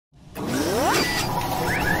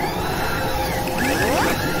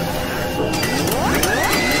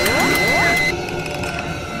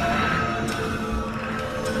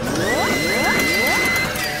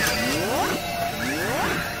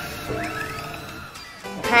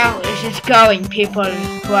How's it going, people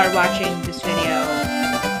who are watching this video?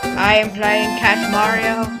 I am playing Cat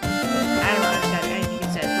Mario. I don't understand anything it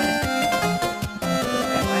says. What is it?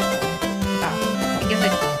 Wait, what? Oh, I guess I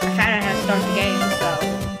found out how to start the game, so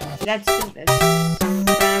let's do this.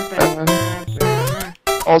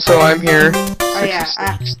 Also, I'm here. Oh yeah,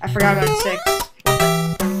 I forgot about 6.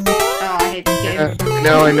 Oh, I hate this game.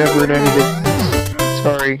 No, I never ended it.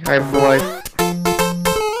 Sorry, I have a life.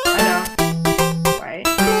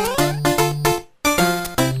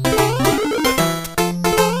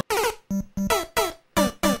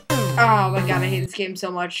 Oh my god, I hate this game so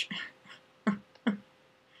much.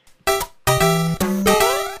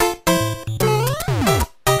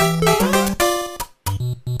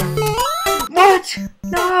 What?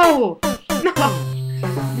 No! No!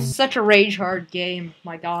 This is such a rage hard game.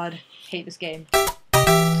 My god. I hate this game.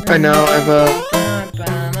 I know, God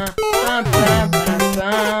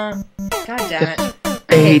damn it.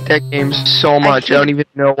 I hate that game so much. I don't even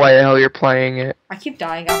know why the hell you're playing it. I keep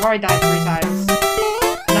dying. I've already died 3 times.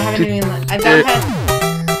 And I haven't even I've never had.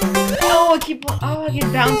 Oh, I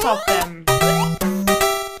can bounce off them.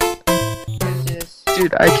 Let's do this.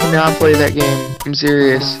 Dude, I cannot play that game. I'm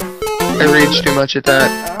serious. I rage too much at that.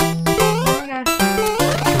 Oh my god.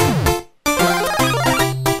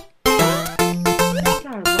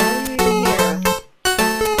 God, why are you even here?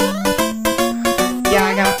 Yeah, I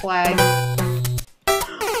got a flag.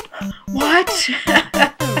 What?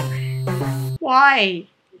 Why?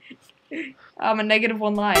 I'm a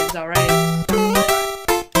 -1 lives, alright.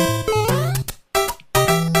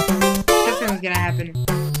 Something's gonna happen.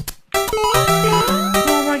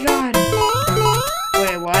 Oh my god.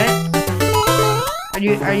 Wait, what?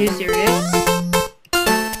 Are you serious?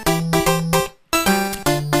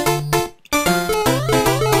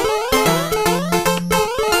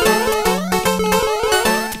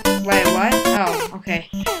 Wait, what? Oh, okay.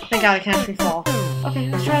 Thank god I can't actually fall. Okay,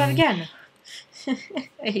 let's try that again.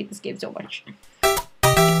 I hate this game so much.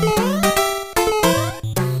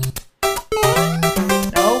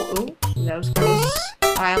 No, ooh, that was close.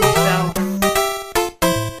 I almost fell.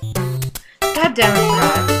 God damn it,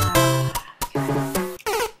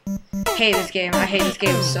 I hate this game. I hate this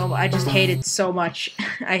game so much. I just hate it so much.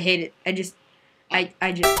 I hate it. I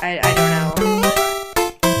don't know.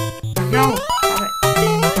 No! Stop it.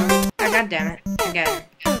 Oh, god damn it. Again.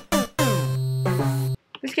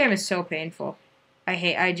 This game is so painful.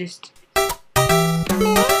 I just... Are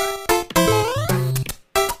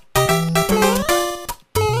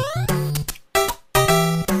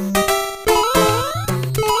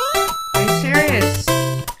you serious?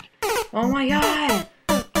 Oh my god!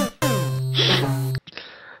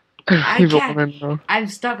 I can't... I'm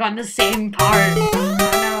stuck on the same part. Oh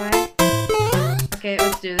no, okay,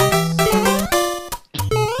 let's do this.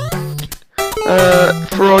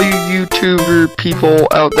 For all you YouTuber people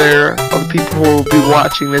out there, all the people who will be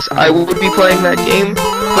watching this, I would be playing that game,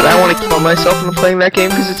 but I want to kill myself when playing that game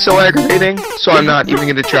because it's so aggravating, so I'm not even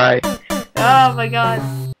going to try. Oh my god.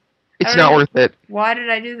 It's not worth it. Why did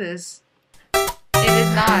I do this? It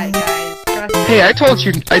is not, guys. Trust me. Hey, I told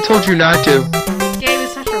you not to. This game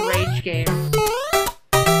is such a rage game.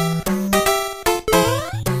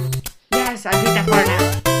 Yes, I beat that part now.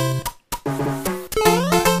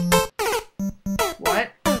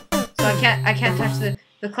 I can't touch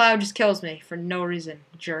the cloud. Just kills me for no reason,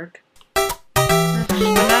 jerk. Why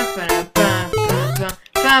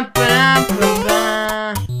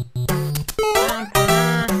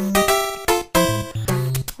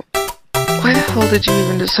the hell did you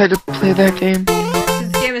even decide to play that game?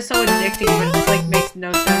 This game is so addicting, but it just like makes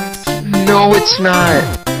no sense. No, it's not.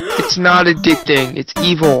 It's not addicting. It's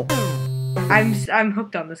evil. I'm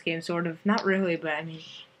hooked on this game, sort of. Not really, but I mean,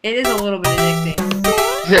 it is a little bit addicting.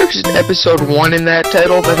 If there's an episode 1 in that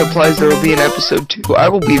title, that implies there will be an episode 2. I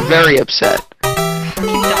will be very upset. I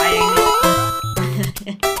keep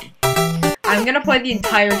dying. I'm gonna play the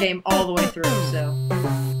entire game all the way through, so.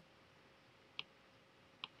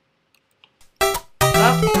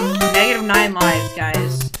 Oh, -9 lives,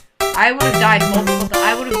 guys. I would have died multiple times.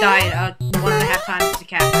 I would have died 1.5 times as a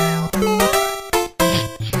cat by now.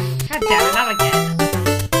 God damn it, not again.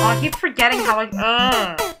 Oh, I keep forgetting how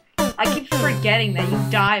I keep forgetting that you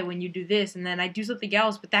die when you do this, and then I do something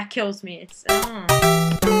else, but that kills me. It's,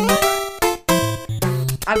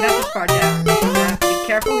 I've got this part down. I have to be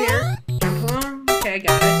careful here. Okay, I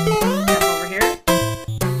got it. Jump over here.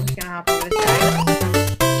 I'm just gonna hop over this guy.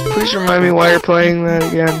 Please remind me why you're playing that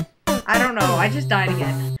again. I don't know. I just died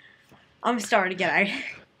again. I'm starting again.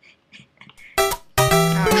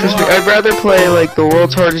 Trust me, I'd rather play, like, the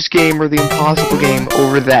world's hardest game or the impossible game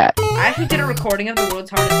over that. I actually did a recording of the world's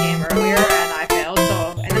hardest game earlier, and I failed,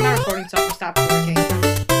 so, and then my recording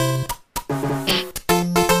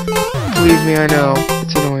Excuse me, I know.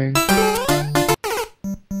 It's annoying.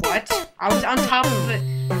 What? I was on top of it.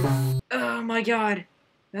 Oh my god.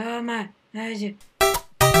 Oh my. Okay.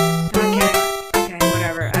 Okay,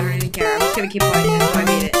 whatever. I don't even care. I'm just gonna keep playing until I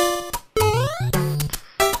beat it.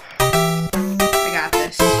 I got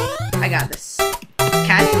this. I got this.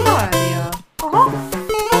 Catch Mario.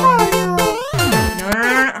 Mario. No.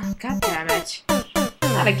 God damn it.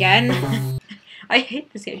 Not again. I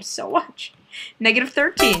hate this game so much.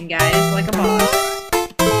 -13, guys, like a boss.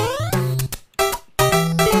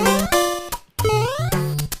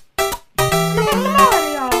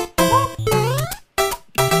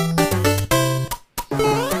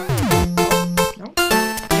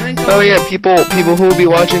 Oh yeah, people who will be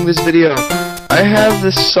watching this video. I have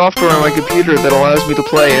this software on my computer that allows me to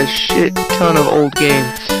play a shit ton of old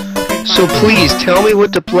games. So please tell me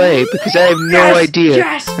what to play because I have no idea.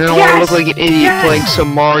 Yes, and I don't want to look like an idiot playing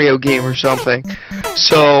some Mario game or something.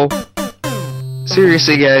 So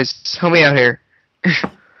seriously, guys, help me out here.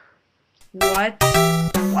 What?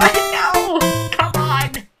 What? No! Come on!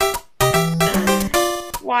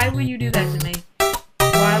 Why would you do that to me?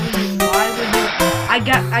 Why would you? I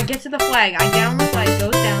get to the flag, I get on the flag,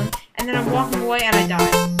 goes down, and then I'm walking away and I die.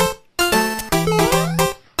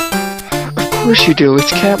 Of course you do, it's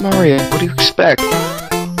Cat Mario, what do you expect?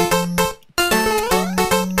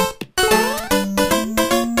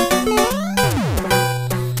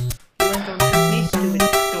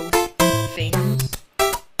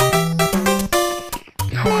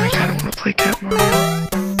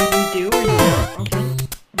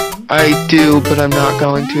 I do, but I'm not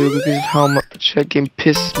going to because of how much that game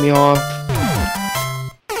pisses me off.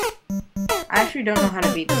 I actually don't know how to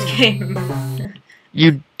beat this game.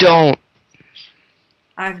 You don't.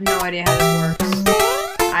 I have no idea how this works.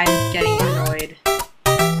 I'm getting annoyed.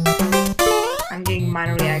 I'm getting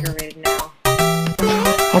minorly aggravated now.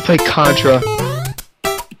 I'll play Contra.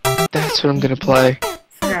 That's what I'm gonna play.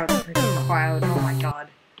 Forgot the freaking cloud. Oh my god.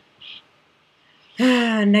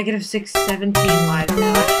 -17 lives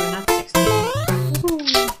now. Actually, not 16.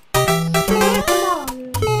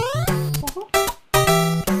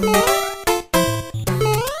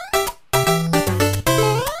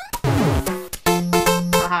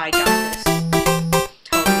 Aha, I got this.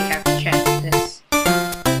 Totally have a chance at this.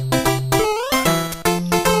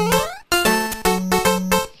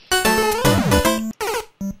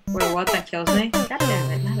 Wait, what? That kills me? God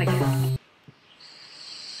damn it, not again.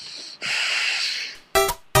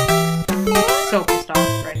 So pissed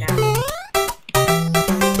off right now.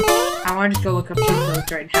 I want to just go look up cheat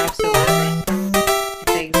codes right now so badly. If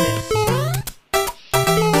they exist.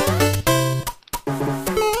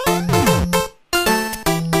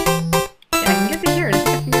 Yeah, I can get to here. I just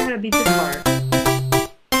have to figure out how to beat this part.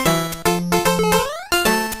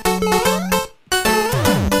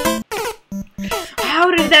 How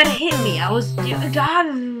did that hit me? I was...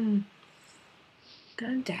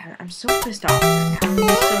 God damn it. I'm so pissed off right now. I'm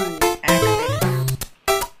so aggravated.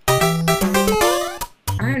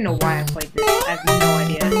 I don't even know why I played this. I have no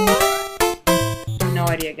idea. No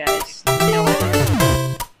idea, guys. No idea.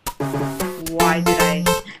 Why did I...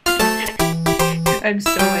 I'm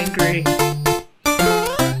so angry.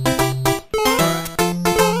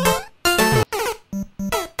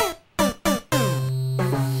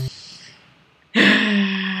 Oh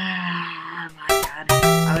my god.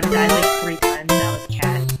 I would have died like 3 times. That was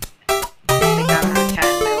Cat. I think I'm not Cat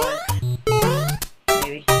in my life.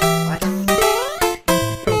 Maybe. What?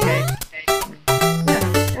 Okay. Yeah,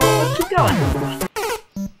 well, let's keep going.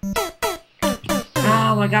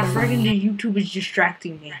 Oh my god, friggin' the YouTube is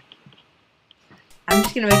distracting me. I'm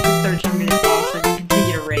just gonna make this 13 minutes long so I can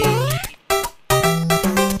continue to rage.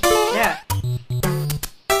 Yeah.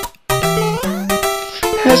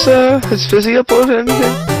 Has Fizzy uploaded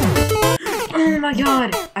anything? Oh my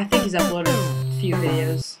god! I think he's uploaded a few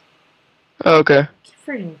videos. Oh, okay.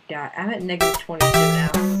 Freaking god. I'm at -22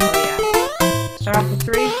 now. Oh yeah. Start off with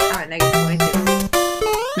 3, I'm at -22.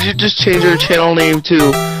 We should just change our channel name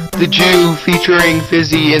to The Jew featuring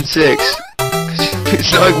Fizzy and 6.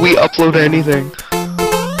 It's not like we upload anything.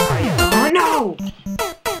 Oh yeah. Oh no!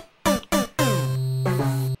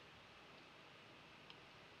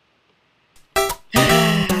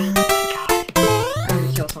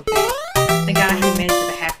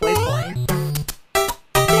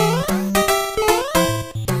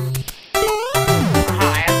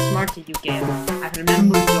 You game. I've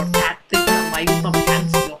remembered your tactics and my youth of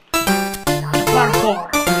cancel. Now to parkour.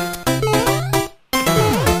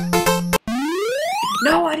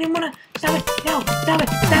 No, I didn't wanna. Stop it! No! Stop it!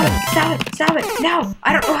 Stop it! Stop it! Stop it! No!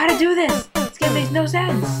 I don't know how to do this! This game makes no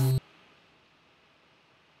sense!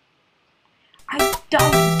 I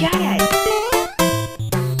don't get it!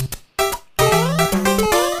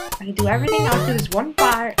 everything out to this one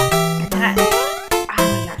part, and then oh my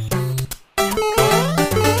god.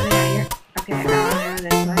 Okay, I don't know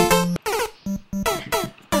this way.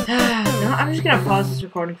 No, I'm just gonna pause this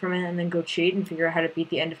recording for a minute and then go cheat and figure out how to beat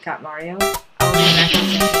the end of Cat Mario. I'll be back in a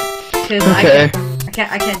second. Cause Okay.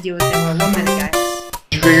 I can't deal with it anymore. 1 minute, guys.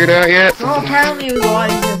 Did you figure it out yet? Well, apparently it was a lot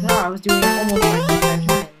easier than I thought. I was doing almost like the entire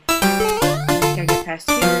time. Gotta get past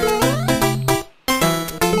here.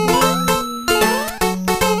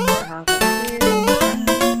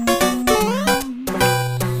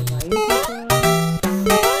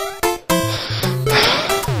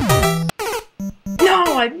 No,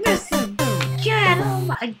 I missed it again. Oh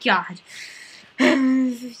my god.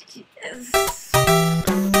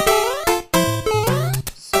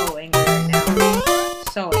 So angry right now.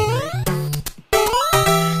 So angry.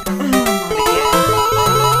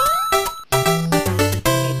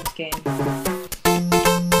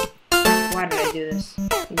 Why did I do this?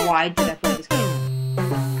 Why did I play this game?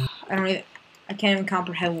 I can't even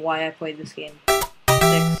comprehend why I played this game. 6,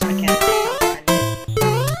 I can't comprehend it.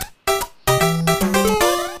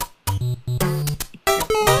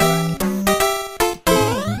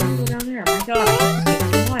 Go down there. My god, I hate this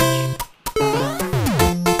game too much.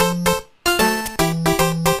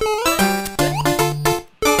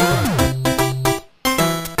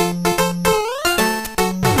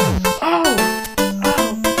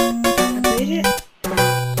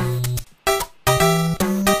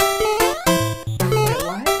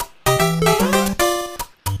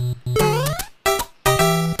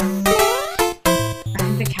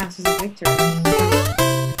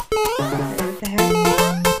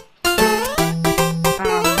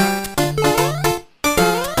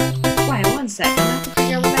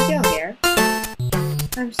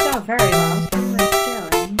 I'm so very lost. What am I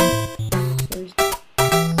doing? There's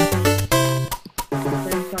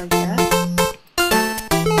like that.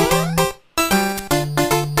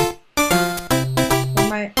 Where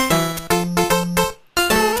am I?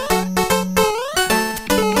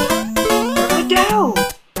 Where'd I go?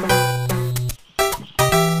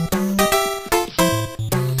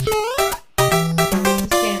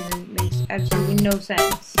 This game makes absolutely no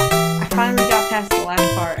sense. I finally got past the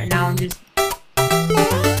last part, and now I'm just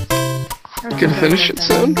Gonna finish it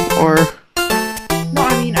soon, or? No,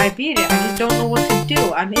 I mean I beat it. I just don't know what to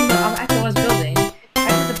do. I'm at the last building. I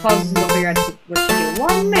have to pause this and go figure out what to do.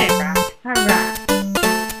 1 minute, Raph. Alright.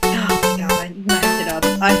 Oh my god, I messed it up.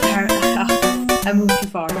 I moved too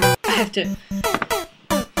far. I have to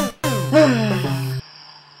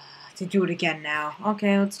do it again now.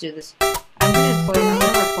 Okay, let's do this. I'm gonna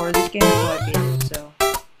record this game until I beat it. So,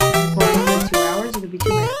 I'm recording for 2 hours. It'll be 2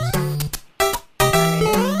 minutes.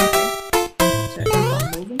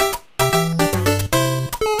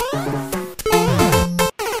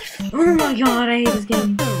 Oh my god, I hate this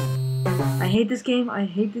game. I hate this game. I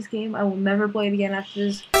hate this game. I will never play it again after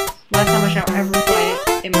this. Last time I shall ever play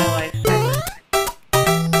it in my life.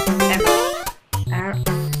 Ever.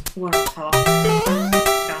 What a talk.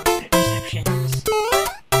 Perceptions.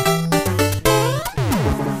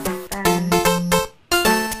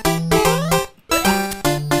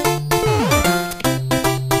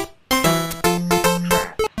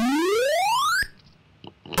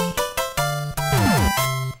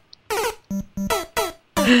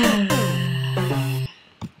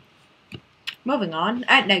 Moving on,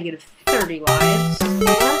 at negative 30 lives.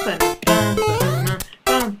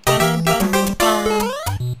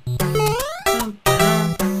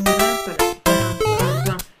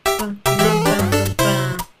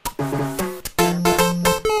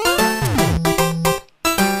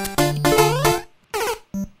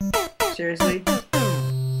 Seriously?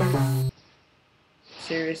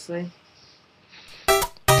 Seriously?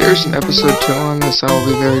 There's an episode 2 on this. I will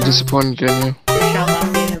be very disappointed in you. There shall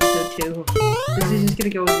not be an episode 2. This is just gonna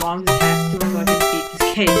go as long as it has to until I can beat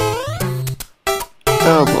this game.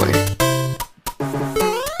 Oh boy.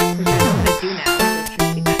 Which I know how to do now, so it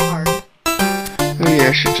shouldn't be that hard. Maybe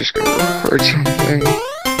I should just go record something.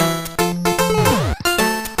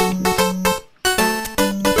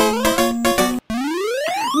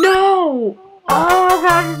 No! Oh my god,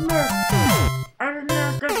 I just missed! I just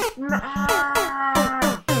missed it!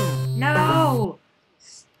 No!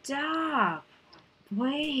 Stop!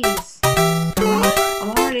 Please! I'm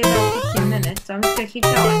already about 15 minutes, so I'm just gonna keep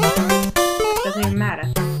going. Doesn't even matter.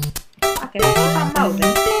 Okay, let's keep on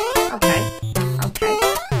moving. Okay. Okay.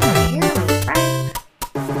 Right here, right.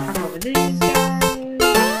 Hop over these guys.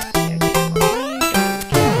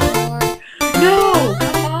 No!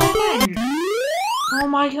 Come on! Oh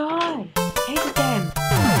my god! Take the game.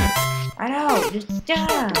 I know, just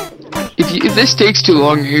If this takes too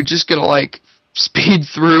long, you're just gonna like speed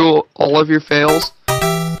through all of your fails?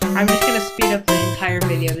 I'm just gonna speed up the entire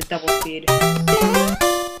video with double speed.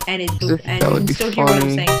 And it looked, and you can still hear what I'm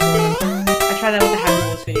saying, sort of. I tried that with the Happy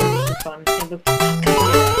Wheels video, it was fun. It looked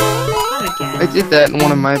not again. I did that in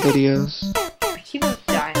one of my videos. I keep on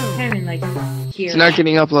dying. I can't even, like, hear. It's not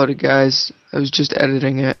getting uploaded, guys. I was just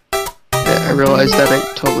editing it. Yeah, I realized that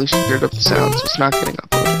I totally screwed up the sound, so it's not getting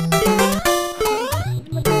uploaded.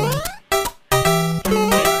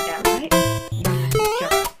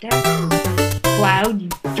 Cloud, you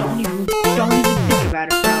don't even think about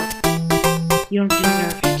it, bro. You don't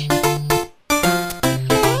deserve it.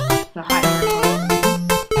 The high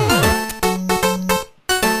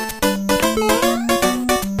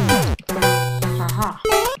haha.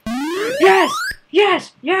 Yes!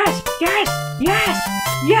 Yes! Yes! Yes! Yes!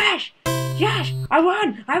 Yes! Yes! I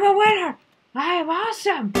won! I'm a winner! I am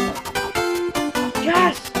awesome!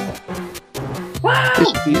 Yes! Wow! You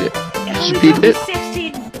should beat it. You should It beat only it. took me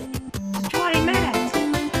 16 to 20 minutes.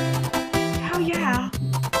 Hell yeah.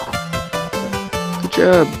 Good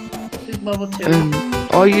job. This is level 2.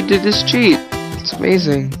 And all you did is cheat. It's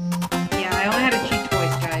amazing. Yeah, I only had to cheat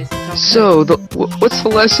twice, guys. So, what's the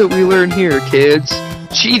lesson we learn here, kids?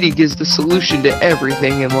 Cheating is the solution to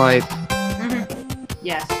everything in life.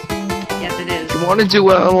 Yes. Yes, it is. If you want to do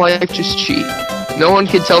well in life, just cheat. No one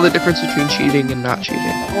can tell the difference between cheating and not cheating.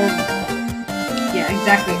 Yeah,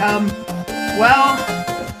 exactly. Well,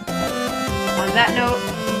 on that note,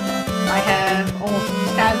 I have almost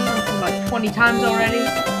stabbed something like 20 times already.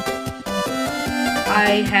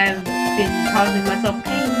 I have been causing myself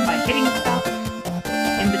pain by hitting stuff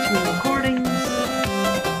in between recordings.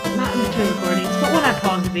 Not in between recordings, but when I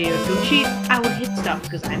pause the video to go cheat, I would hit stuff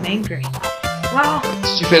because I'm angry. Well,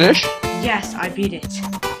 Did you finish? yes, I beat it.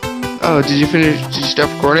 Oh, did you finish? Did you stop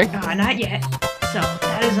recording? Not yet. So,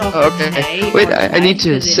 that is all for Okay. today. Wait, or I need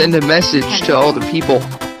to tonight, send a message to all the people.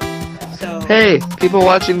 So, Hey, people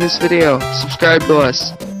watching this video, subscribe to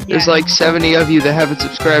us. There's yeah. like 70 of you that haven't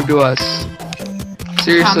subscribed to us.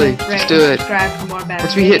 Seriously, Comment, rate, just do it. subscribe for more bad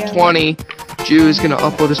Once we hit videos. 20, Jew is gonna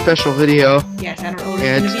upload a special video, Yes, I don't know what it's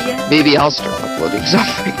and gonna be yet. maybe I'll start uploading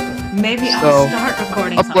something. Maybe So, I'll start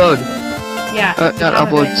recording Upload. something. Yeah, Not comment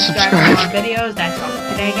upload, and subscribe. for more videos. That's all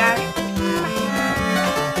for today, guys.